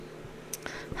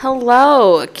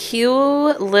Hello,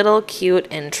 cute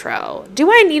intro.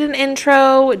 Do I need an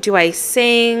intro? Do I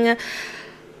sing?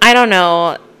 I don't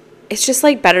know. It's just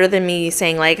like better than me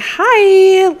saying like,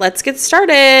 "Hi, let's get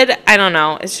started." I don't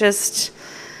know. It's just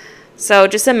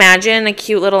imagine a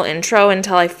cute little intro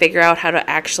until I figure out how to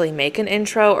actually make an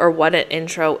intro or what an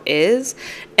intro is.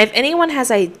 If anyone has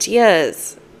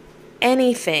ideas,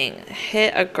 anything,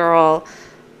 hit a girl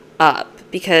up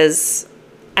because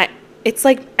it's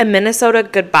like a Minnesota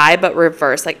goodbye, but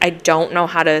reverse. Like, I don't know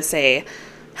how to say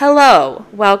hello,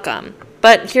 welcome.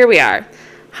 But here we are.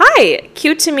 Hi,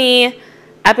 cute to me,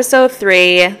 episode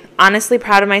 3. Honestly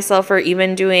proud of myself for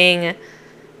even doing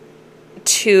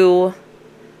 2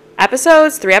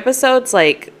 episodes, 3 episodes.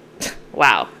 Like,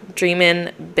 wow, dreaming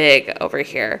big over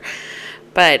here.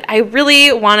 But I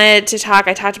really wanted to talk.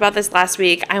 I talked about this last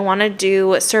week. I want to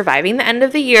do surviving the end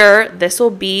of the year. This will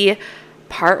be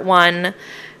part 1.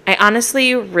 I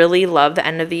honestly really love the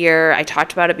end of the year. I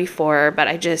talked about it before, but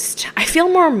I feel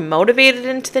more motivated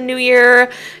into the new year.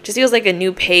 It just feels like a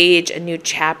new page, a new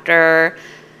chapter.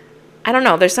 I don't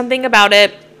know. There's something about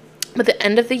it. But the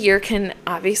end of the year can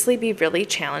obviously be really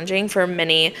challenging for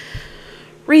many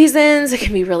reasons. It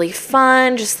can be really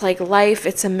fun, just like life.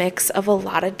 It's a mix of a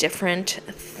lot of different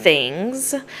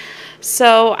things.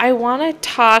 So I want to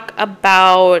talk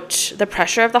about the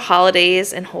pressure of the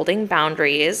holidays and holding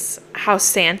boundaries, how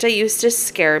Santa used to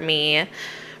scare me,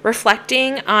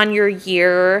 reflecting on your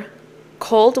year,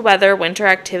 cold weather, winter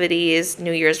activities,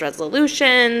 New Year's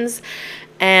resolutions,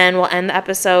 and we'll end the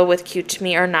episode with cute to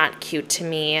me or not cute to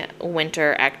me,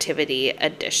 winter activity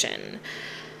edition.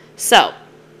 So,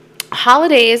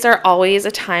 holidays are always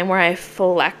a time where I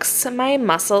flex my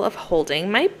muscle of holding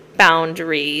my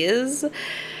boundaries.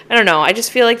 I don't know. I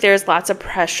just feel like there's lots of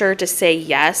pressure to say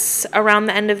yes around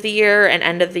the end of the year and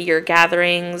end of the year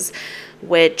gatherings,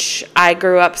 which I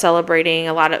grew up celebrating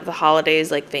a lot of the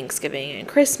holidays like Thanksgiving and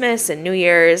Christmas and New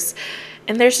Year's.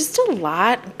 And there's just a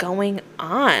lot going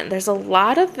on. There's a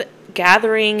lot of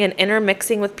gathering and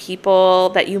intermixing with people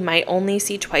that you might only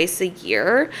see twice a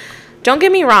year. Don't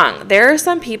get me wrong. There are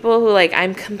some people who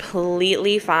I'm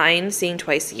completely fine seeing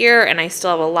twice a year and I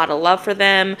still have a lot of love for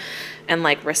them and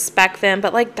respect them.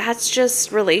 But that's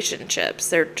just relationships.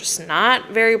 They're just not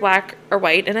very black or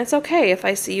white. And it's okay if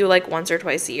I see you once or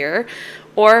twice a year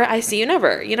or I see you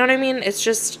never. You know what I mean? It's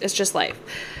just life.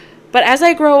 But as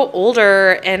I grow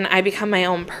older and I become my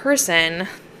own person,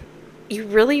 you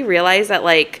really realize that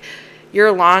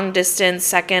your long distance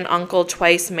second uncle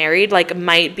twice married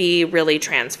might be really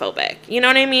transphobic. You know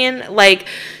what I mean?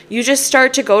 You just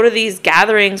start to go to these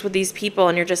gatherings with these people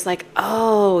and you're just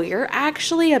oh, you're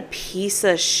actually a piece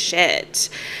of shit.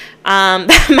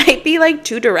 That might be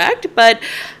too direct, but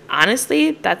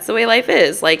honestly, that's the way life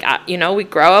is. We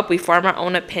grow up, we form our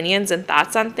own opinions and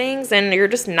thoughts on things, and you're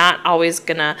just not always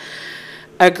gonna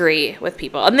agree with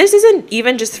people. And this isn't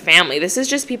even just family. This is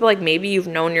just people maybe you've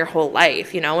known your whole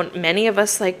life, and many of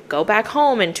us go back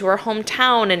home into our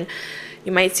hometown and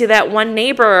you might see that one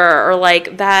neighbor or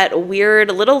that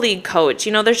weird little league coach.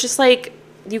 There's just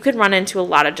you could run into a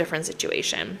lot of different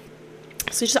situations.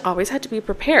 So you just always have to be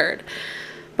prepared.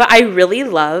 But I really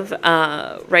love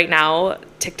right now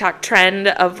TikTok trend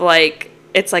of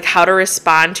it's how to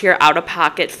respond to your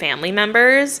out-of-pocket family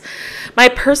members. My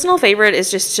personal favorite is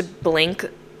just to blink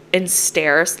and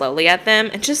stare slowly at them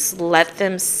and just let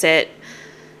them sit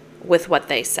with what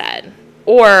they said.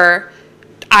 Or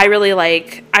I really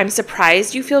I'm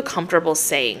surprised you feel comfortable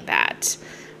saying that.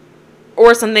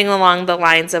 Or something along the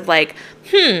lines of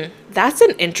that's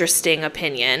an interesting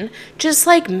opinion. Just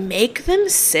make them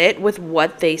sit with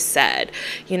what they said.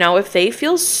 If they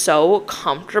feel so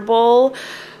comfortable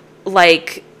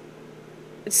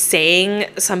saying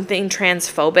something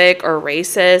transphobic or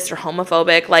racist or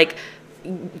homophobic,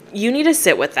 you need to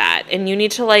sit with that and you need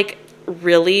to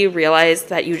really realize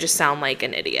that you just sound like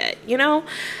an idiot,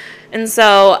 And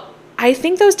so I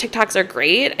think those TikToks are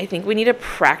great. I think we need to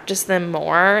practice them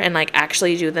more and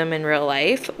actually do them in real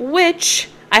life, which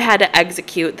I had to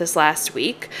execute this last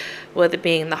week with it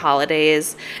being the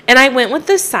holidays. And I went with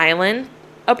the silent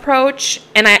approach,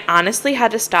 and I honestly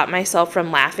had to stop myself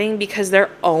from laughing because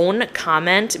their own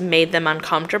comment made them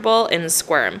uncomfortable and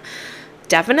squirm.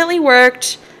 Definitely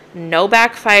worked, no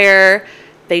backfire.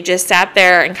 They just sat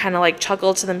there and kind of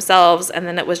chuckled to themselves, and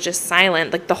then it was just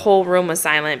silent. The whole room was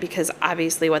silent because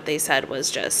obviously what they said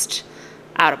was just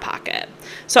out of pocket.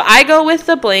 So I go with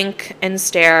the blink and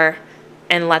stare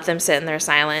and let them sit in their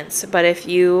silence. But if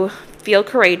you feel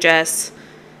courageous,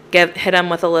 hit them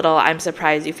with a little, I'm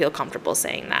surprised you feel comfortable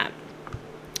saying that.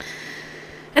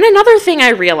 And another thing I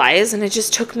realized, and it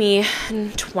just took me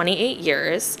 28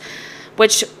 years,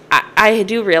 which I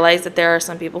do realize that there are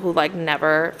some people who like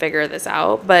never figure this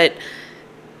out, but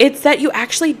it's that you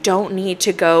actually don't need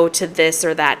to go to this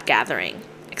or that gathering,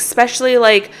 especially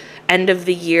like end of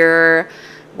the year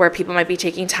where people might be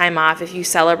taking time off if you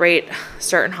celebrate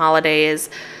certain holidays.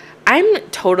 I'm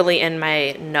totally in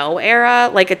my no era,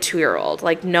 like a 2-year-old.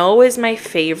 Like, no is my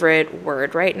favorite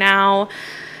word right now.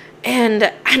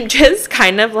 And I'm just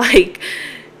kind of like,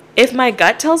 if my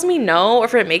gut tells me no, or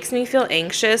if it makes me feel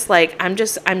anxious, like, I'm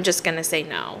just going to say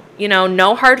no. You know,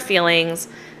 no hard feelings.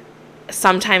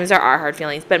 Sometimes there are hard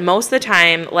feelings, but most of the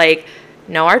time, like,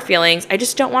 no hard feelings. I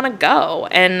just don't want to go.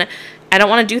 And I don't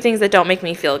want to do things that don't make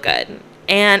me feel good.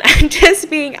 And I'm just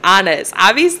being honest.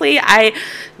 Obviously, I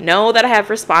know that I have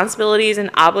responsibilities and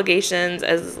obligations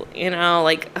as, you know,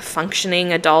 like a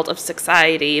functioning adult of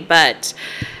society, but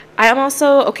I am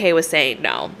also okay with saying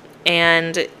no.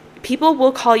 And people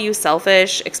will call you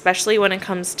selfish, especially when it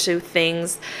comes to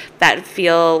things that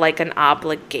feel like an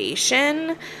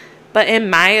obligation. But in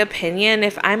my opinion,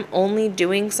 if I'm only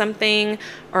doing something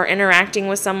or interacting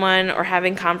with someone or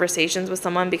having conversations with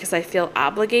someone because I feel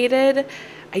obligated,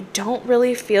 I don't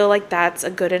really feel like that's a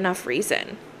good enough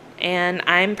reason. And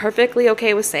I'm perfectly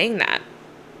okay with saying that.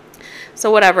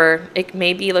 So whatever, it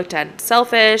may be looked at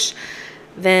selfish,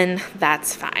 then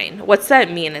that's fine. What's that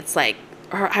mean? It's like,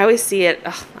 or I always see it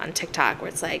on TikTok where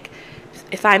it's like,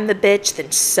 if I'm the bitch,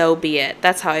 then so be it.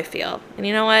 That's how I feel. And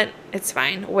you know what? It's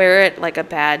fine. Wear it like a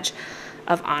badge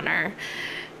of honor.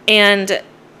 And,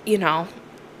 you know,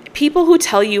 people who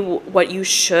tell you what you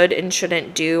should and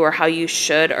shouldn't do or how you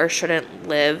should or shouldn't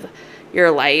live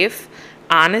your life,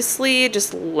 honestly,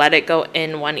 just let it go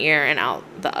in one ear and out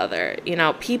the other. You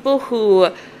know, people who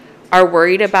are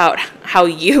worried about how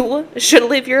you should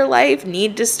live your life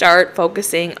need to start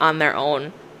focusing on their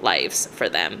own lives for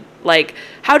them. Like,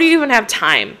 how do you even have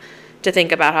time to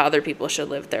think about how other people should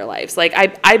live their lives? Like,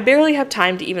 I barely have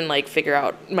time to even, like, figure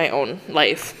out my own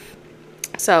life.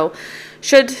 So,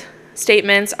 should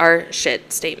statements are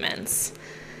shit statements.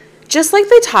 Just like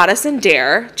they taught us in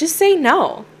DARE, just say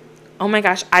no. Oh my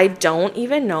gosh, I don't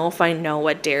even know if I know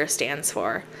what DARE stands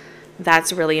for.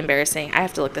 That's really embarrassing. I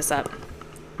have to look this up.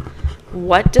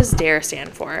 What does DARE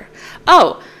stand for?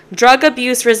 Oh, Drug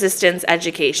Abuse Resistance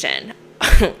Education.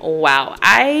 Wow.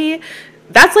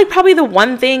 That's like probably the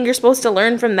one thing you're supposed to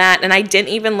learn from that, and I didn't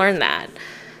even learn that.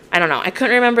 I don't know. I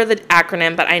couldn't remember the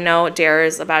acronym, but I know DARE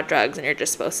is about drugs, and you're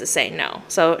just supposed to say no.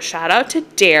 So shout out to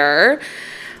DARE.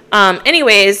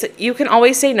 Anyways, you can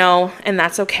always say no, and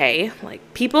that's okay.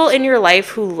 Like, people in your life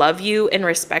who love you and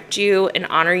respect you and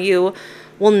honor you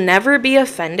will never be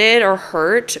offended or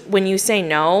hurt when you say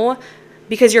no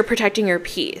because you're protecting your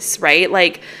peace, right?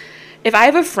 Like, if I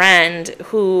have a friend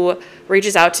who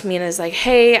reaches out to me and is like,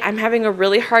 hey, I'm having a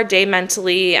really hard day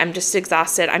mentally, I'm just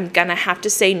exhausted, I'm gonna have to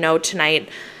say no tonight,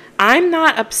 I'm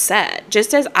not upset,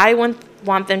 just as I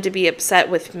want them to be upset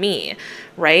with me,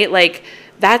 right? Like,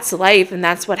 that's life and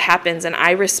that's what happens, and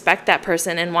I respect that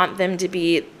person and want them to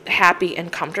be happy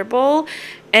and comfortable,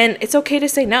 and it's okay to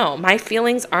say no. My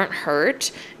feelings aren't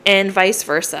hurt, and vice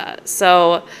versa.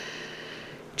 So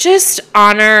just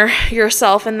honor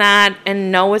yourself in that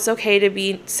and know it's okay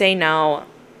to say no.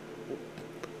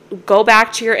 Go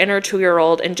back to your inner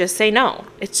 2-year-old and just say no.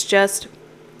 It's just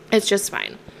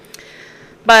fine.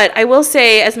 But I will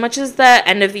say, as much as the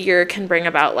end of the year can bring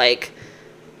about like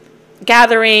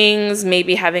gatherings,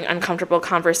 maybe having uncomfortable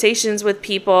conversations with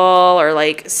people, or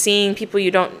like seeing people you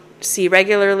don't see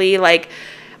regularly, like,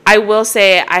 I will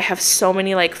say I have so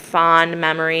many like fond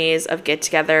memories of get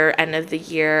together end of the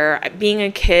year. Being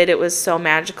a kid, it was so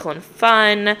magical and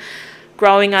fun.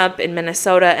 Growing up in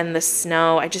Minnesota and the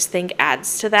snow, I just think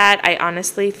adds to that. I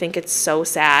honestly think it's so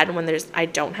sad when I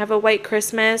don't have a white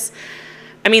Christmas.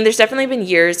 I mean, there's definitely been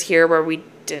years here where we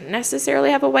didn't necessarily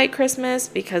have a white Christmas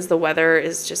because the weather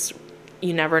is just,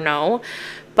 you never know.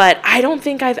 But I don't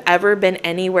think I've ever been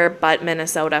anywhere but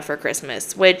Minnesota for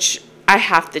Christmas, which I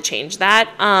have to change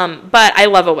that. But I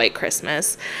love a white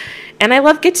Christmas and I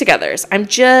love get-togethers. I'm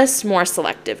just more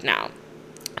selective now.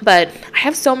 But I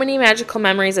have so many magical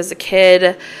memories as a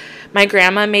kid. My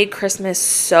grandma made Christmas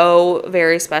so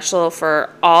very special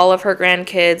for all of her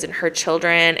grandkids and her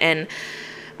children, and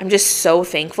I'm just so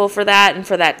thankful for that and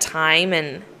for that time.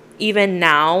 And even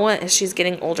now, as she's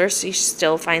getting older, she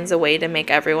still finds a way to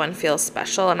make everyone feel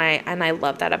special, and I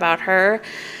love that about her.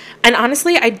 And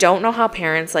honestly, I don't know how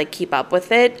parents like keep up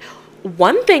with it.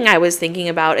 One thing I was thinking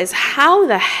about is how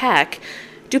the heck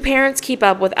do parents keep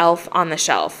up with Elf on the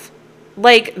Shelf?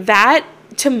 Like, that,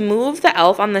 to move the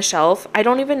elf on the shelf, I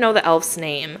don't even know the elf's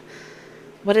name.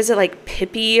 What is it, like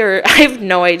Pippi? Or I have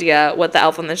no idea what the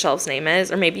elf on the shelf's name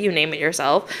is, or maybe you name it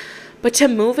yourself. But to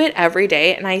move it every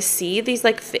day, and I see these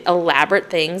like elaborate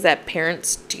things that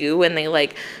parents do, and they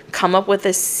like come up with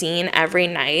this scene every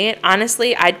night.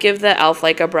 Honestly, I'd give the elf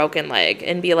like a broken leg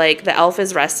and be like, the elf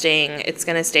is resting. It's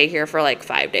going to stay here for like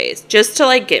 5 days just to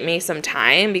like get me some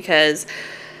time, because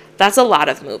that's a lot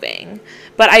of moving.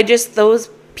 But I just, those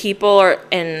people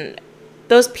and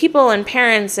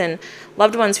parents and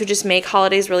loved ones who just make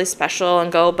holidays really special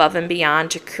and go above and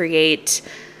beyond to create,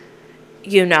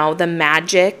 you know, the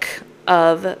magic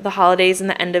of the holidays and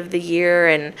the end of the year.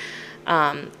 And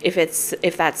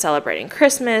if that's celebrating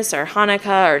Christmas or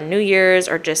Hanukkah or New Year's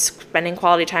or just spending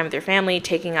quality time with your family,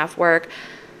 taking off work,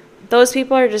 those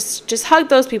people are just hug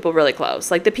those people really close.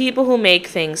 Like the people who make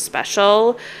things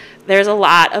special, there's a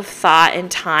lot of thought and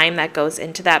time that goes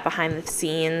into that behind the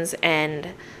scenes, and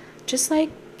just like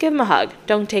give them a hug.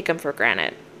 Don't take them for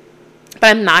granted.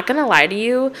 But I'm not going to lie to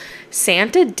you,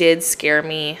 Santa did scare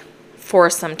me for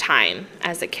some time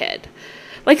as a kid.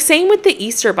 Like same with the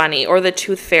Easter Bunny or the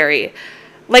Tooth Fairy.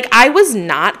 Like I was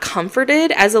not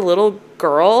comforted as a little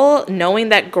girl knowing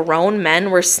that grown men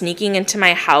were sneaking into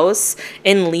my house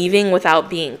and leaving without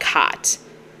being caught.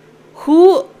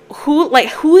 Who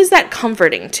is that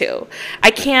comforting to?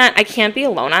 I can't be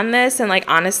alone on this. And like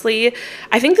honestly,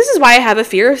 I think this is why I have a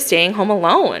fear of staying home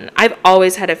alone. I've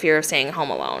always had a fear of staying home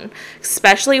alone,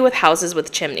 especially with houses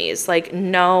with chimneys. Like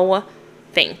no,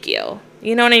 thank you.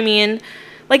 You know what I mean?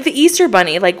 Like the Easter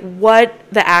Bunny, like what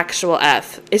the actual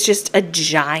F? It's just a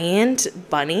giant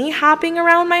bunny hopping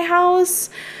around my house.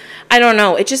 I don't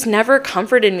know. It just never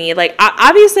comforted me. Like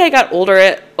obviously I got over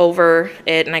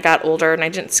it and I got older and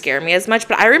it didn't scare me as much.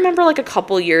 But I remember like a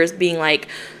couple years being like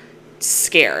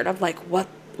scared of like,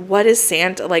 what is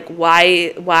Santa? Like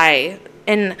why?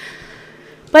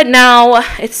 But now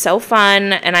it's so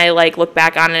fun, and I like look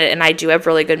back on it and I do have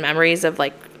really good memories of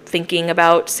like thinking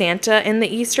about Santa and the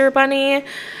Easter Bunny.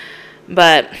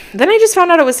 But then I just found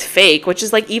out it was fake, which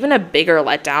is like even a bigger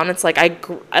letdown. It's like I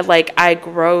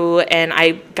grew and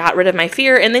I got rid of my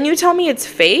fear, and then you tell me it's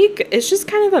fake. It's just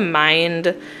kind of a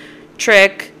mind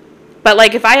trick. But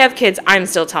like if I have kids, I'm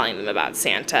still telling them about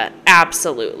Santa.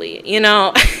 Absolutely. You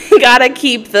know, gotta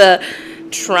keep the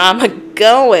trauma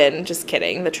going. Just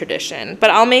kidding, the tradition.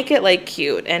 But I'll make it like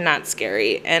cute and not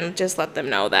scary, and just let them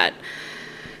know that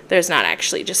there's not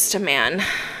actually just a man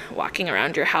walking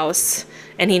around your house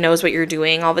and he knows what you're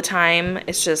doing all the time.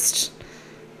 It's just,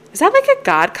 is that like a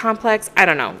God complex? I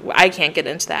don't know. I can't get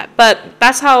into that. But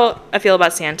that's how I feel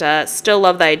about Santa. Still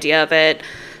love the idea of it.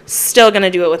 Still going to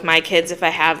do it with my kids if I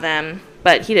have them.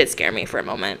 But he did scare me for a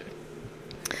moment.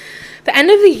 The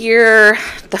end of the year,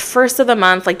 the first of the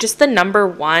month, like just the number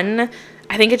 1,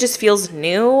 I think it just feels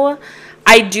new.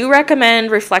 I do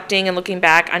recommend reflecting and looking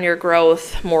back on your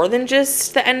growth more than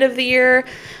just the end of the year.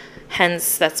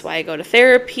 Hence, that's why I go to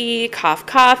therapy. Cough,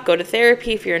 cough, go to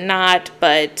therapy if you're not.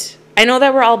 But I know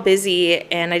that we're all busy,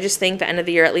 and I just think the end of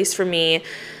the year, at least for me,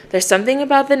 there's something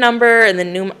about the number and the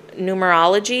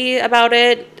numerology about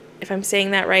it, if I'm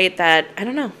saying that right, that, I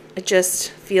don't know, it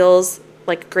just feels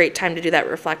like a great time to do that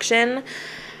reflection.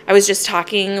 I was just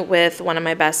talking with one of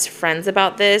my best friends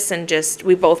about this, and just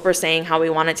we both were saying how we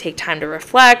want to take time to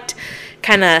reflect,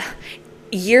 kind of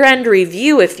year-end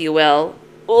review, if you will.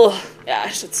 Oh,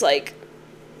 gosh, it's like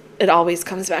it always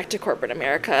comes back to corporate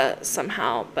America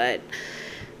somehow. But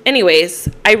anyways,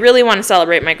 I really want to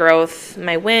celebrate my growth,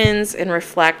 my wins, and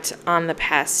reflect on the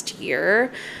past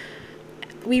year.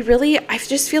 I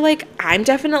just feel like I'm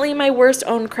definitely my worst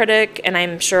own critic, and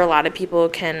I'm sure a lot of people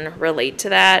can relate to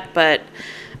that, but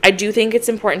I do think it's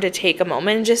important to take a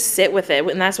moment and just sit with it.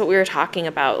 And that's what we were talking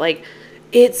about. Like,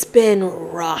 it's been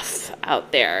rough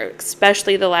out there,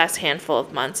 especially the last handful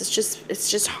of months. It's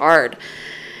just hard.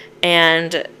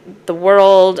 And the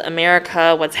world,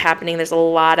 America, what's happening, there's a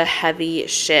lot of heavy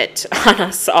shit on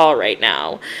us all right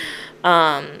now.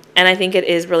 And I think it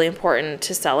is really important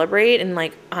to celebrate. And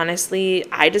like, honestly,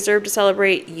 I deserve to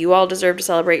celebrate. You all deserve to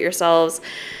celebrate yourselves.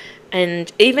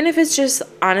 And even if it's just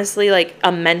honestly like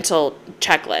a mental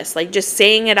checklist, like just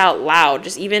saying it out loud,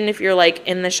 just even if you're like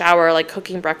in the shower, like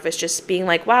cooking breakfast, just being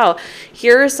like, wow,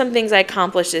 here are some things I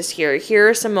accomplished this year. Here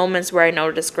are some moments where I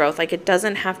noticed growth. Like it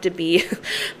doesn't have to be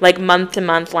like month to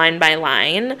month, line by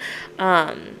line.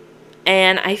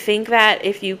 And I think that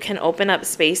if you can open up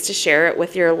space to share it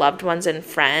with your loved ones and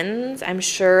friends, I'm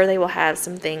sure they will have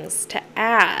some things to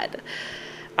add.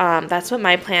 That's what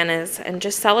my plan is, and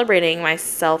just celebrating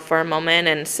myself for a moment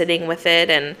and sitting with it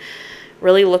and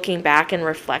really looking back and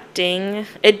reflecting.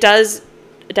 It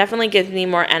definitely gives me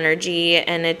more energy,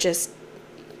 and it just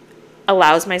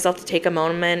allows myself to take a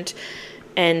moment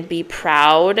and be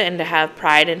proud and to have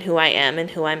pride in who I am and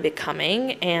who I'm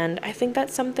becoming. And I think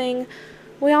that's something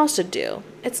we all should do.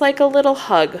 It's like a little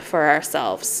hug for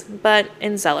ourselves, but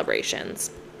in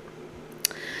celebrations.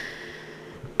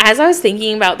 As I was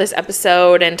thinking about this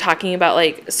episode and talking about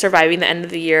like surviving the end of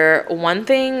the year, one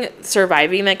thing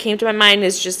surviving that came to my mind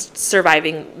is just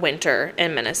surviving winter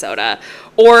in Minnesota.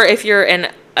 Or if you're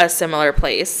in a similar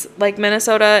place like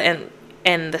Minnesota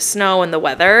and the snow and the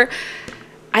weather,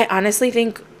 I honestly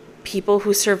think people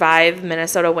who survive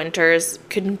Minnesota winters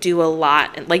can do a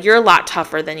lot. Like, you're a lot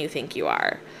tougher than you think you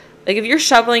are. Like, if you're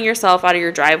shoveling yourself out of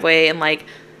your driveway and like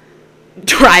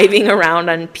driving around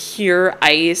on pure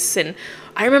ice, and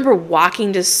I remember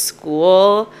walking to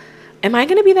school. Am I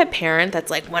going to be that parent that's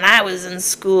like, when I was in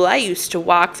school, I used to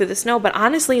walk through the snow? But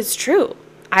honestly, it's true.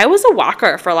 I was a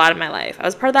walker for a lot of my life. I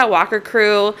was part of that walker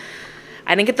crew.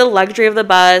 I didn't get the luxury of the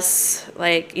bus,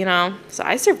 like, you know, so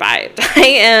I survived. I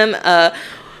am a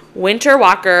winter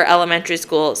walker elementary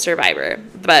school survivor.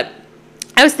 But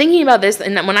I was thinking about this,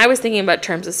 and when I was thinking about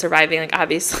terms of surviving, like,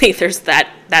 obviously there's that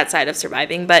side of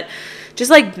surviving, but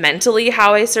just like mentally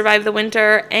how I survive the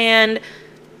winter, and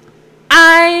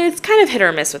it's kind of hit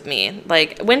or miss with me.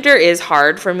 Like, winter is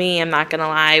hard for me, I'm not gonna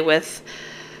lie, with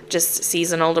just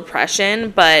seasonal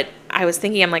depression, but I was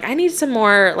thinking, I'm like, I need some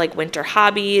more like winter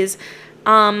hobbies.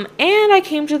 And I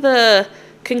came to the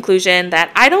conclusion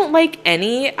that I don't like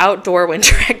any outdoor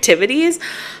winter activities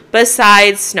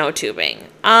besides snow tubing.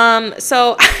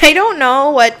 So I don't know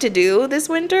what to do this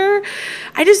winter.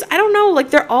 I don't know, like,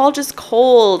 they're all just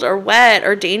cold or wet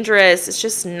or dangerous. It's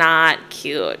just not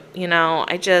cute, you know?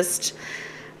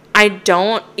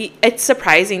 it's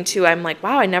surprising too. I'm like,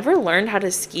 wow, I never learned how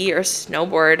to ski or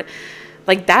snowboard.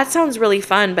 Like, that sounds really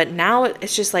fun, but now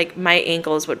it's just like my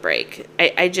ankles would break.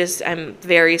 I'm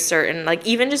very certain, like,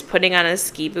 even just putting on a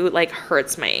ski boot, like,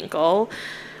 hurts my ankle.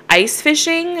 Ice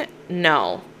fishing,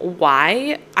 no.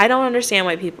 Why? I don't understand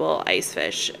why people ice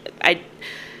fish. I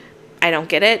don't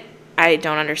get it. I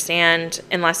don't understand,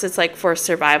 unless it's like for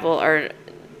survival or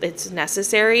it's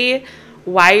necessary.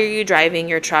 Why are you driving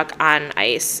your truck on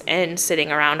ice and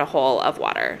sitting around a hole of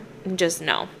water? Just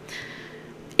no.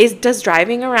 Does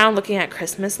driving around looking at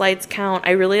Christmas lights count?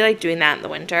 I really like doing that in the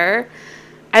winter.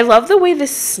 I love the way the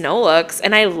snow looks,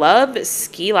 and I love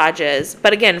ski lodges,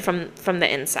 but again, from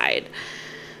the inside.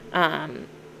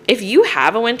 If you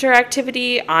have a winter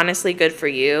activity, honestly, good for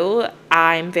you.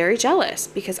 I'm very jealous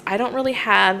because I don't really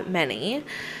have many.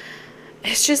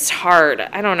 It's just hard.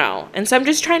 I don't know. And so I'm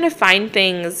just trying to find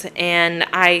things, and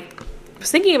I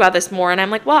was thinking about this more, and I'm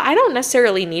like, well, I don't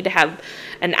necessarily need to have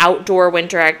an outdoor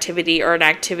winter activity or an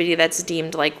activity that's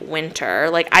deemed like winter.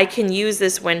 Like, I can use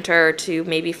this winter to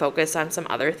maybe focus on some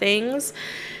other things,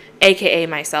 aka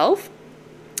myself.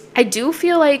 I do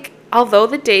feel like, although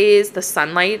the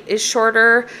sunlight is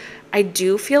shorter, I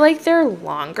do feel like they're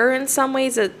longer in some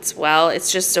ways as well.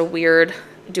 It's just a weird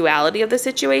duality of the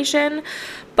situation.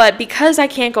 But because I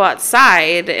can't go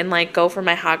outside and like go for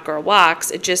my hot girl walks,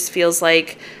 it just feels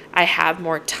like I have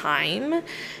more time.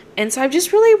 And so I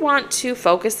just really want to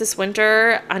focus this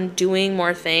winter on doing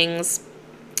more things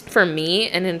for me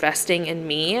and investing in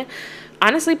me.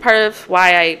 Honestly, part of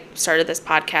why I started this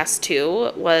podcast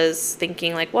too was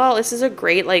thinking like, well, this is a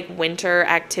great like winter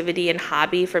activity and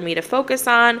hobby for me to focus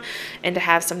on and to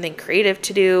have something creative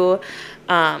to do.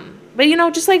 But you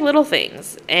know, just like little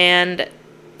things. And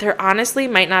there honestly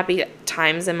might not be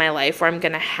times in my life where I'm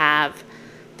going to have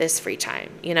this free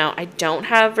time. You know, I don't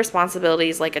have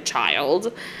responsibilities like a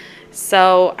child.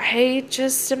 So I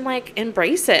just am like,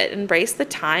 embrace the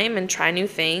time and try new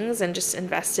things and just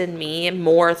invest in me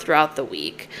more throughout the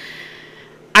week.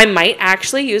 I might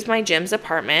actually use my gym's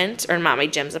apartment, or not my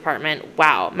gym's apartment.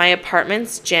 Wow, my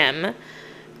apartment's gym.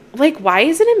 Like, why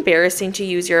is it embarrassing to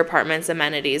use your apartment's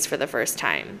amenities for the first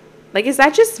time? Like, is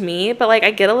that just me? But like,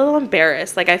 I get a little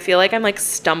embarrassed. Like, I feel like I'm like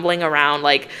stumbling around,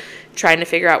 like trying to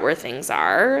figure out where things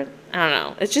are. I don't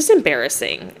know. It's just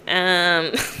embarrassing.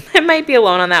 I might be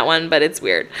alone on that one, but it's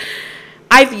weird.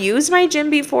 I've used my gym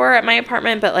before at my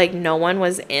apartment, but like no one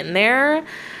was in there.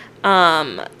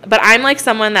 But I'm like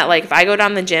someone that like, if I go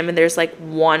down the gym and there's like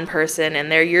one person in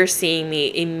there, you're seeing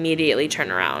me immediately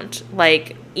turn around, go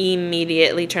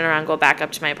back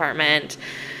up to my apartment.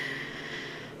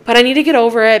 But I need to get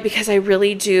over it because I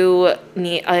really do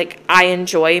need, like, I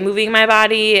enjoy moving my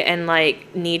body and,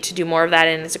 like, need to do more of that.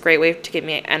 And it's a great way to get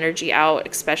my energy out,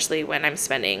 especially when I'm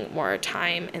spending more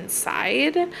time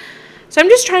inside. So I'm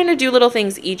just trying to do little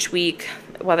things each week,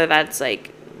 whether that's,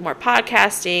 like, more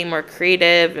podcasting, more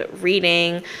creative,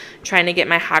 reading, trying to get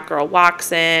my hot girl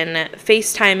walks in,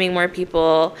 FaceTiming more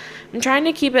people. I'm trying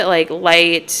to keep it, like,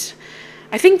 light.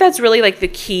 I think that's really like the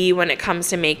key when it comes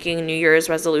to making New Year's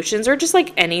resolutions, or just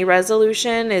like any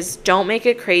resolution, is don't make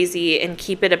it crazy and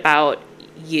keep it about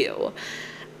you.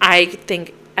 I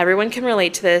think everyone can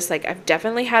relate to this. Like, I've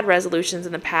definitely had resolutions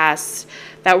in the past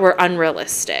that were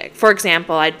unrealistic. For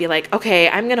example, I'd be like, okay,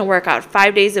 I'm going to work out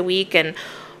 5 days a week and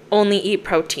only eat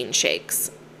protein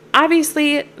shakes.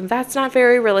 Obviously, that's not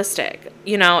very realistic.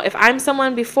 You know, if I'm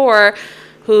someone before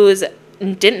who's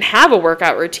didn't have a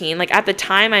workout routine, like at the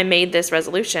time I made this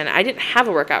resolution, I didn't have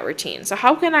a workout routine. So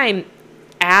how can I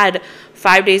add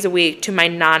 5 days a week to my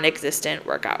non-existent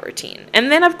workout routine?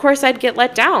 And then of course I'd get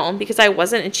let down because I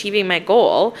wasn't achieving my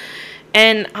goal.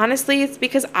 And honestly, it's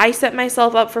because I set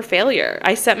myself up for failure.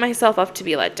 I set myself up to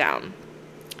be let down.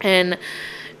 And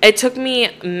it took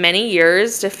me many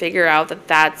years to figure out that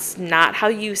that's not how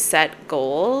you set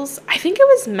goals. I think it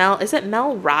was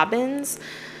Mel Robbins?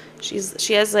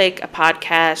 She has like a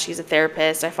podcast. She's a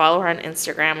therapist. I follow her on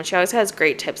Instagram, and she always has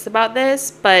great tips about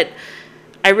this. But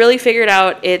I really figured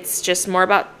out it's just more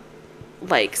about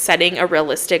like setting a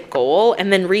realistic goal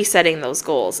and then resetting those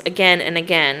goals again and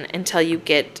again until you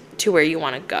get to where you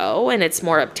want to go and it's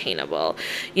more obtainable.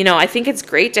 You know, I think it's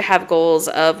great to have goals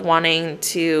of wanting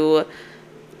to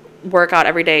work out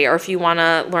every day, or if you want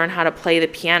to learn how to play the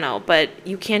piano, but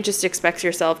you can't just expect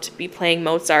yourself to be playing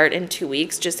Mozart in 2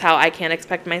 weeks, just how I can't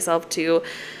expect myself to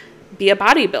be a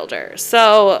bodybuilder.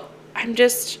 So I'm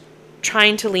just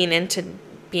trying to lean into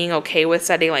being okay with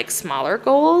setting like smaller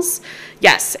goals.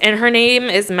 Yes, and her name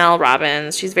is Mel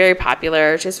Robbins. She's very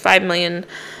popular. She has 5 million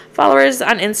followers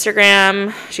on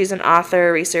Instagram. She's an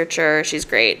author, researcher. She's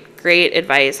great. Great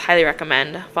advice. Highly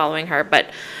recommend following her. But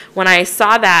when I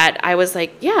saw that, I was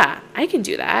like, yeah, I can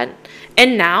do that.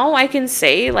 And now I can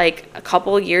say, like, a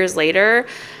couple years later,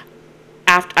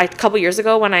 a couple years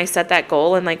ago when I set that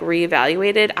goal and like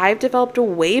reevaluated, I've developed a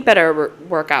way better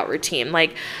workout routine.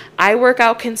 Like, I work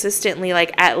out consistently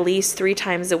like at least 3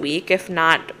 times a week, if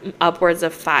not upwards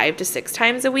of 5 to 6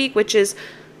 times a week, which is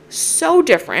so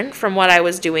different from what I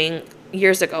was doing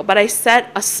years ago. But I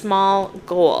set a small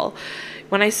goal.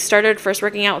 When I started first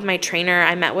working out with my trainer,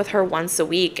 I met with her once a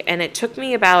week, and it took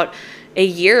me about a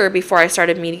year before I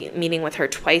started meeting with her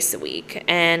twice a week.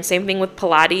 And same thing with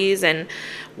Pilates and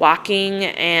walking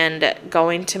and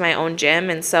going to my own gym.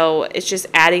 And so it's just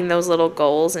adding those little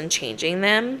goals and changing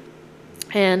them.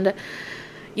 And,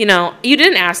 you know, you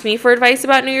didn't ask me for advice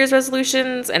about New Year's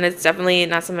resolutions, and it's definitely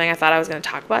not something I thought I was going to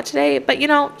talk about today. But, you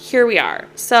know, here we are.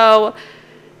 So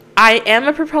I am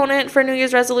a proponent for New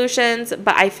Year's resolutions,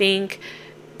 but I think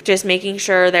just making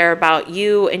sure they're about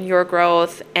you and your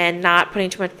growth and not putting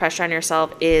too much pressure on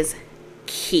yourself is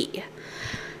key.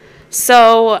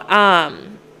 So I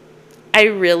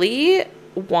really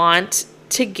want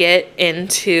to get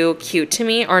into cute to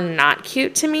me or not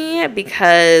cute to me,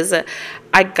 because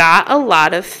I got a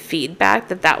lot of feedback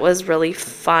that was really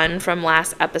fun from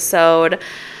last episode.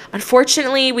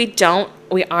 Unfortunately, we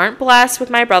aren't blessed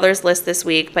with my brother's list this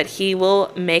week, but he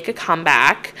will make a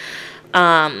comeback.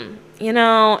 You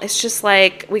know, it's just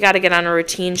like, we got to get on a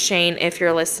routine, Shane, if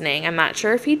you're listening. I'm not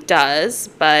sure if he does,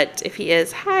 but if he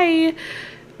is, hi.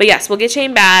 But yes, we'll get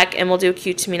Shane back and we'll do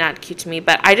cute to me, not cute to me.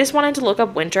 But I just wanted to look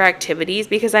up winter activities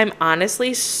because I'm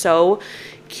honestly so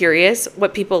curious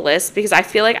what people list, because I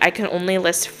feel like I can only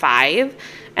list 5.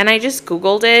 And I just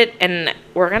Googled it, and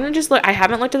we're going to just look. I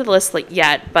haven't looked at the list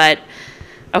yet, but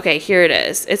okay, here it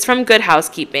is. It's from Good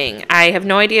Housekeeping. I have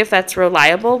no idea if that's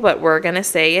reliable, but we're going to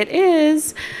say it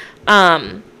is.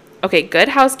 Okay, Good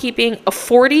Housekeeping,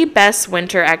 40 best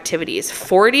winter activities.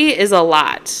 40 is a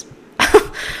lot.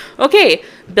 Okay,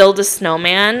 build a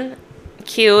snowman,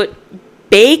 cute.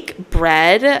 Bake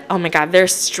bread. Oh my God, they're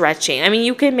stretching. I mean,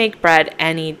 you can make bread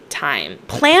anytime.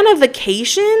 Plan a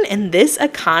vacation in this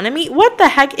economy. What the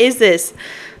heck is this?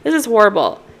 This is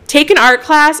horrible. Take an art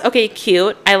class. Okay,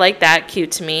 cute. I like that.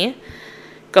 Cute to me.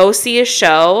 Go see a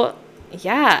show.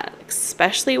 Yeah,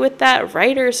 especially with that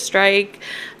writer's strike.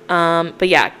 But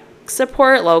yeah,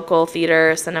 support local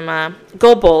theater, cinema.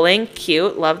 Go bowling.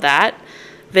 Cute. Love that.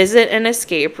 Visit an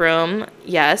escape room.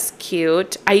 Yes,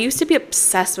 cute. I used to be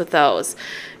obsessed with those.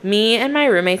 Me and my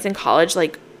roommates in college,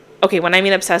 like, okay, when I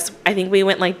mean obsessed, I think we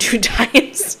went like 2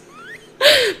 times.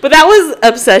 But that was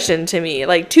obsession to me.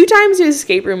 Like 2 times to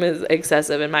escape room is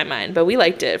excessive in my mind, but we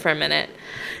liked it for a minute.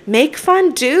 Make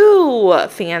fondue.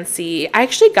 Fancy. I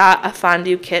actually got a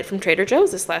fondue kit from Trader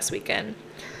Joe's this last weekend.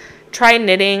 Try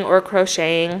knitting or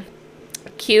crocheting.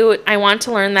 Cute. I want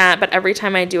to learn that, but every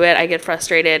time I do it, I get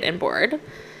frustrated and bored.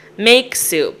 Make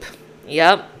soup.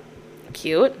 Yep.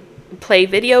 Cute. Play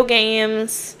video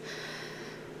games.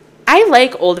 I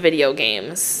like old video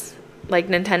games, like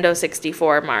Nintendo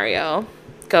 64, Mario.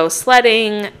 Go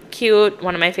sledding. Cute.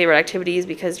 One of my favorite activities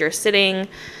because you're sitting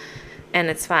and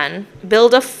it's fun.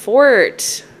 Build a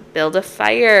fort. Build a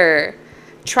fire.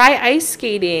 Try ice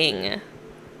skating.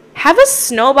 Have a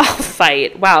snowball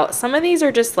fight. Wow, some of these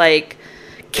are just like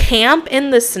camp in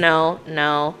the snow.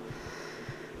 No.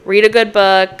 Read a good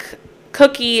book.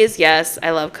 Cookies. Yes,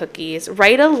 I love cookies.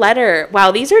 Write a letter.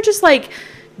 Wow, these are just like,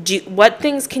 what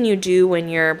things can you do when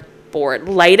you're bored?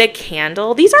 Light a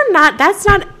candle. These are not, that's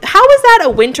not, how is that a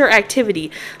winter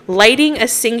activity? Lighting a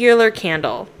singular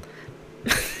candle.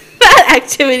 That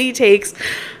activity takes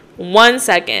 1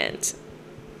 second.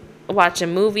 Watch a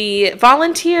movie.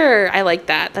 Volunteer. I like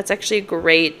that. That's actually a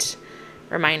great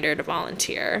reminder to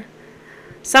volunteer.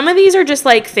 Some of these are just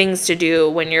like things to do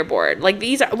when you're bored. Like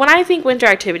these are, when I think winter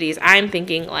activities, I'm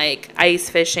thinking like ice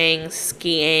fishing,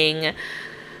 skiing.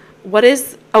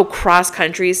 Cross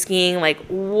country skiing. Like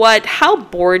what, how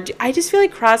bored, I just feel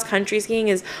like cross country skiing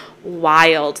is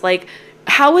wild. Like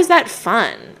how is that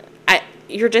fun?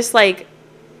 You're just like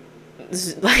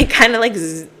kind of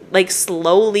like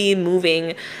slowly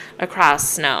moving across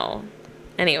snow.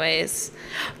 Anyways,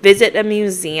 visit a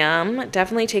museum.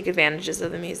 Definitely take advantages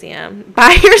of the museum.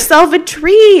 Buy yourself a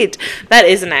treat. That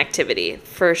is an activity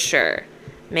for sure.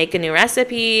 Make a new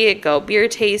recipe. Go beer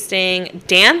tasting.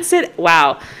 Dance it.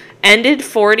 Wow. Ended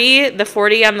 40. The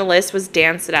 40 on the list was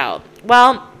dance it out.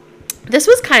 Well, this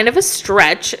was kind of a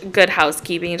stretch.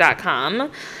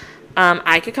 Goodhousekeeping.com.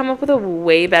 I could come up with a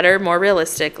way better, more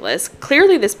realistic list.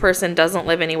 Clearly, this person doesn't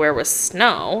live anywhere with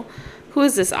snow. Who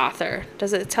is this author?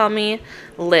 Does it tell me?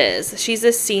 Liz. She's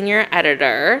a senior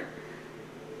editor.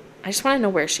 I just want to know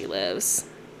where she lives.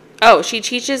 Oh, she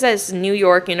teaches at New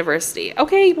York University.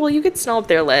 Okay, well, you get snow up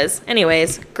there, Liz.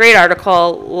 Anyways, great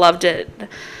article. Loved it.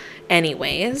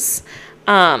 Anyways.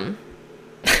 Wow,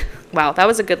 that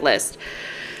was a good list.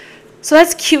 So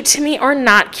that's cute to me or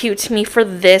not cute to me for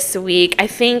this week. I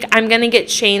think I'm going to get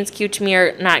Shane's cute to me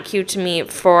or not cute to me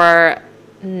for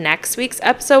next week's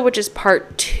episode, which is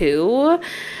part 2.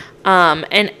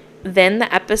 And then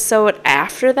the episode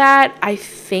after that, I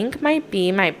think might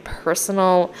be my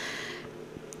personal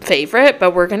favorite,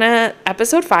 but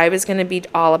episode 5 is going to be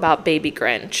all about Baby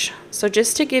Grinch. So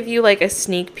just to give you like a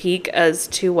sneak peek as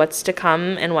to what's to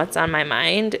come and what's on my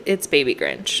mind, it's Baby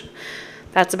Grinch.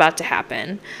 That's about to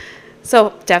happen.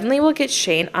 So definitely we'll get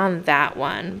Shane on that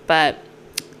one. But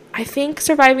I think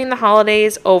surviving the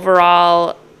holidays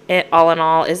overall, all in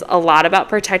all, is a lot about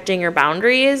protecting your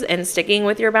boundaries and sticking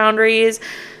with your boundaries,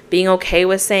 being okay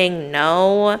with saying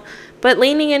no, but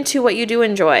leaning into what you do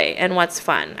enjoy and what's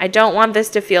fun. I don't want this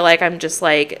to feel like I'm just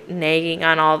like nagging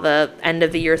on all the end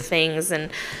of the year things and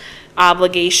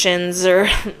obligations or,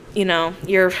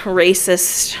 your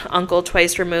racist uncle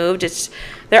twice removed.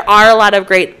 There are a lot of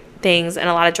great things and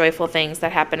a lot of joyful things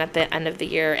that happen at the end of the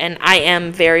year. And I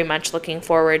am very much looking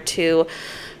forward to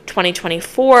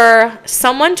 2024.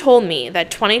 Someone told me that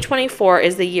 2024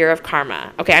 is the year of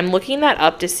karma. Okay, I'm looking that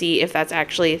up to see if that's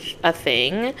actually a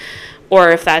thing or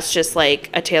if that's just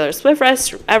like a Taylor Swift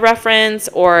reference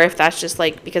or if that's just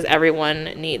like because everyone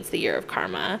needs the year of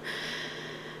karma.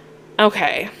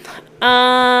 Okay.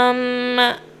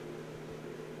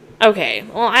 Okay,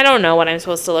 well, I don't know what I'm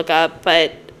supposed to look up,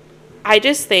 but I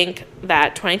just think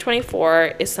that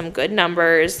 2024 is some good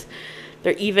numbers.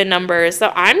 They're even numbers.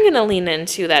 So I'm going to lean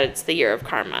into that it's the year of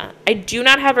karma. I do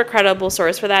not have a credible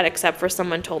source for that except for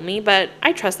someone told me, but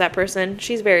I trust that person.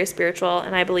 She's very spiritual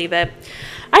and I believe it.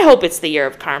 I hope it's the year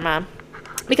of karma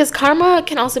because karma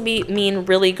can also mean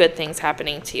really good things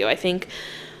happening to you. I think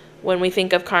when we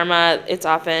think of karma, it's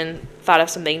often thought of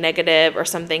something negative or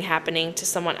something happening to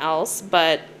someone else,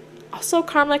 but also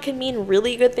karma can mean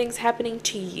really good things happening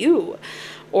to you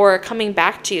or coming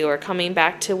back to you or coming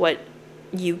back to what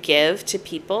you give to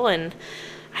people. And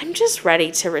I'm just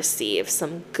ready to receive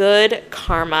some good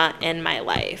karma in my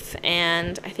life.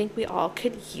 And I think we all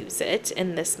could use it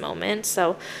in this moment.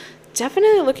 So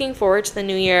definitely looking forward to the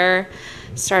new year,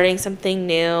 starting something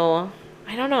new.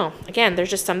 I don't know. Again, there's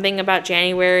just something about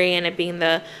January and it being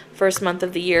the first month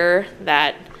of the year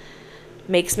that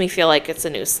makes me feel like it's a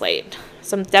new slate.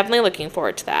 So I'm definitely looking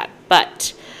forward to that.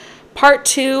 But part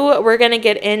 2, we're going to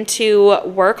get into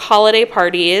work holiday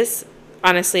parties.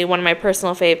 Honestly, one of my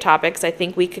personal fave topics. I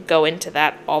think we could go into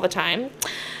that all the time.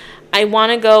 I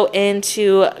want to go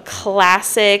into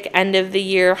classic end of the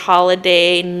year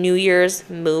holiday New Year's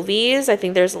movies. I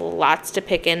think there's lots to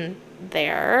pick in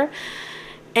there.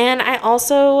 And I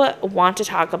also want to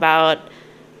talk about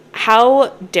how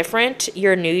different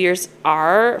your New Year's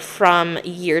are from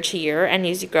year to year and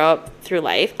as you grow up through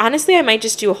life. Honestly, I might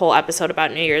just do a whole episode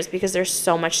about New Year's because there's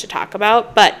so much to talk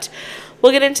about, but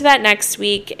we'll get into that next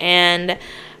week. And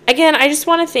again, I just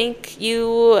want to thank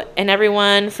you and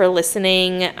everyone for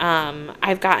listening.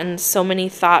 I've gotten so many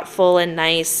thoughtful and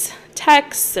nice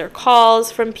texts or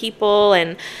calls from people,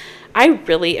 and I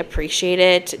really appreciate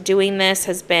it. Doing this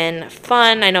has been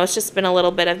fun. I know it's just been a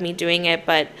little bit of me doing it,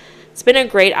 but it's been a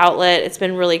great outlet. It's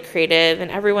been really creative,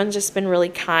 and everyone's just been really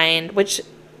kind, which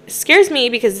scares me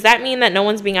because does that mean that no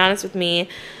one's being honest with me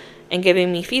and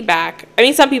giving me feedback? I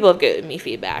mean, some people have given me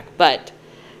feedback, but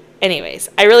anyways,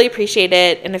 I really appreciate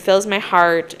it, and it fills my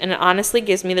heart, and it honestly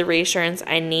gives me the reassurance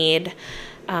I need,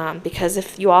 because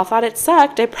if you all thought it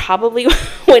sucked, I probably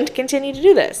wouldn't continue to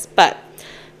do this. But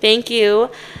thank you.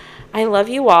 I love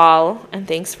you all, and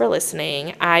thanks for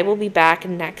listening. I will be back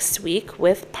next week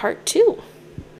with part 2.